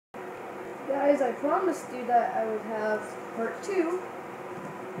guys, I promised you that I would have part 2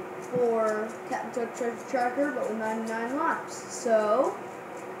 for Caption Toad Treasure Tracker, but with 99 lives. So,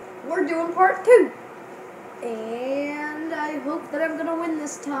 we're doing part 2. And I hope that I'm going to win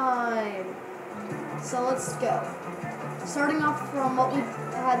this time. So let's go. Starting off from what we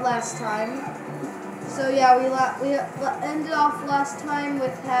had last time. So yeah, we ended off last time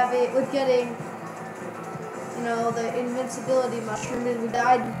with getting, you know, the invincibility mushroom, and we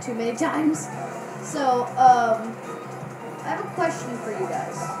died too many times. So I have a question for you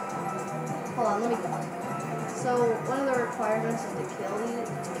guys. Hold on, let me go. So one of the requirements is to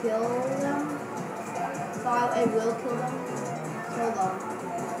kill them. So I will kill them. Hold on.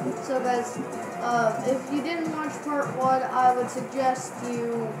 So guys, if you didn't watch part 1, I would suggest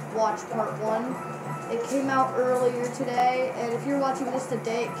you watch part 1. It came out earlier today, and if you're watching this the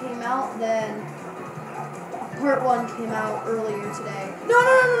day it came out, then part 1 came out earlier today.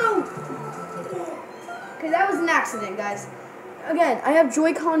 No! Okay, that was an accident, guys. Again, I have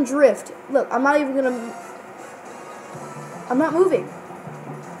Joy-Con drift. Look, I'm not even gonna... I'm not moving.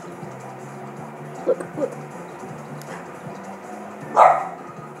 Look.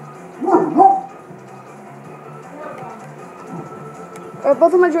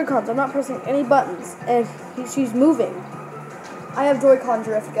 Both of my Joy-Cons, I'm not pressing any buttons, and she's moving. I have Joy-Con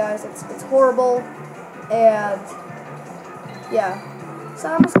drift, guys. It's horrible, and yeah. So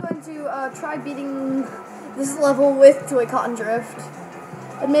I'm just going to try beating this level with Joy-Con drift,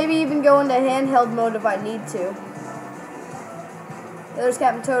 and maybe even go into handheld mode if I need to. There's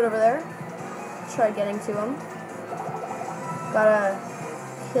Captain Toad over there. Try getting to him. Gotta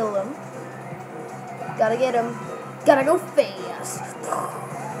kill him. Gotta get him. Gotta go fast.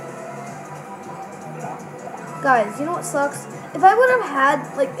 Guys, you know what sucks? If I would have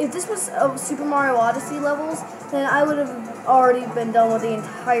had, like, if this was Super Mario Odyssey levels, then I would have already been done with the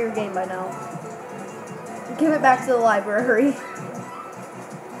entire game by now. Give it back to the library.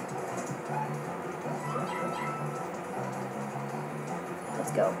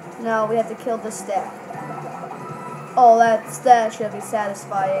 Let's go. Now we have to kill this stack. Oh, that should be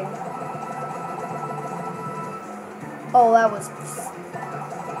satisfying. Oh, that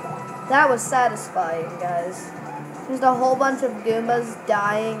was satisfying, guys. Just a whole bunch of Goombas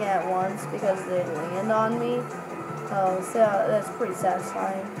dying at once because they land on me. Oh, so that's pretty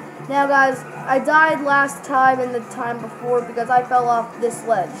satisfying. Now, guys, I died last time and the time before because I fell off this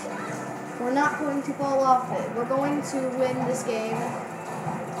ledge. We're not going to fall off it. We're going to win this game.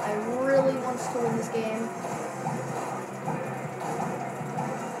 I really want to win this game.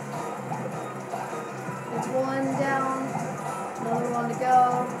 It's one down, another one to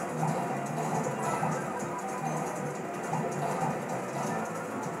go.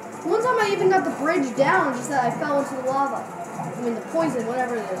 One time I even got the bridge down, just that I fell into the lava. I mean the poison,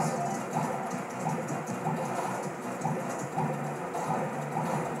 whatever it is.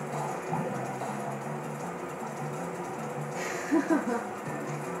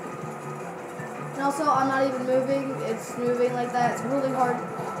 And also, I'm not even moving. It's moving like that. It's really hard.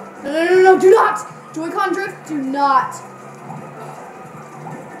 No, do not! Joy-Con drift, do not.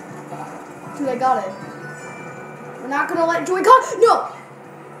 Dude, I got it. We're not gonna let Joy-Con, no!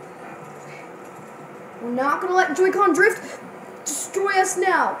 We're not gonna let Joy-Con drift destroy us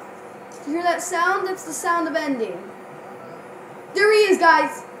now. You hear that sound? That's the sound of ending. There he is,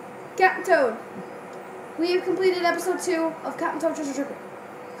 guys. Captain Toad. We have completed episode 2 of Caption Toad Treasure Tracker.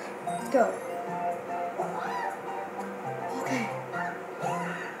 Let's go. Okay.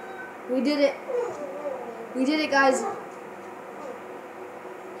 We did it. We did it, guys.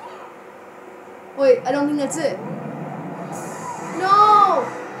 Wait, I don't think that's it. No!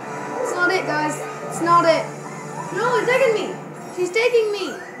 It's not it, guys. It's not it. No, it's taking me. She's taking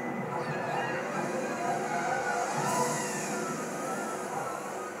me.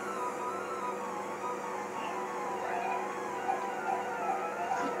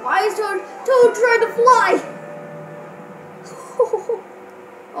 Why is Toad trying to fly?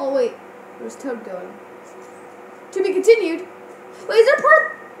 Oh, wait. Where's Toad going? To be continued. Wait, is there a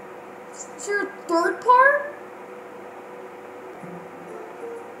part? Is there a third part?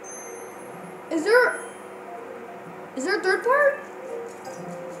 Is there a third part?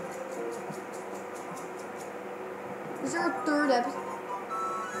 Is there a third episode?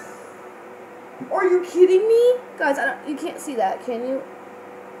 Are you kidding me? Guys, you can't see that, can you?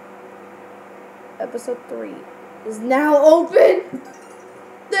 Episode 3 is now open.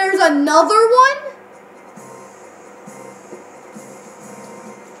 There's another one?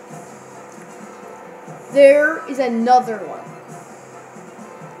 There is another one.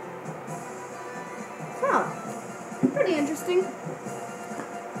 Huh. Pretty interesting.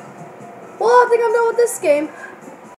 Well, I think I'm done with this game.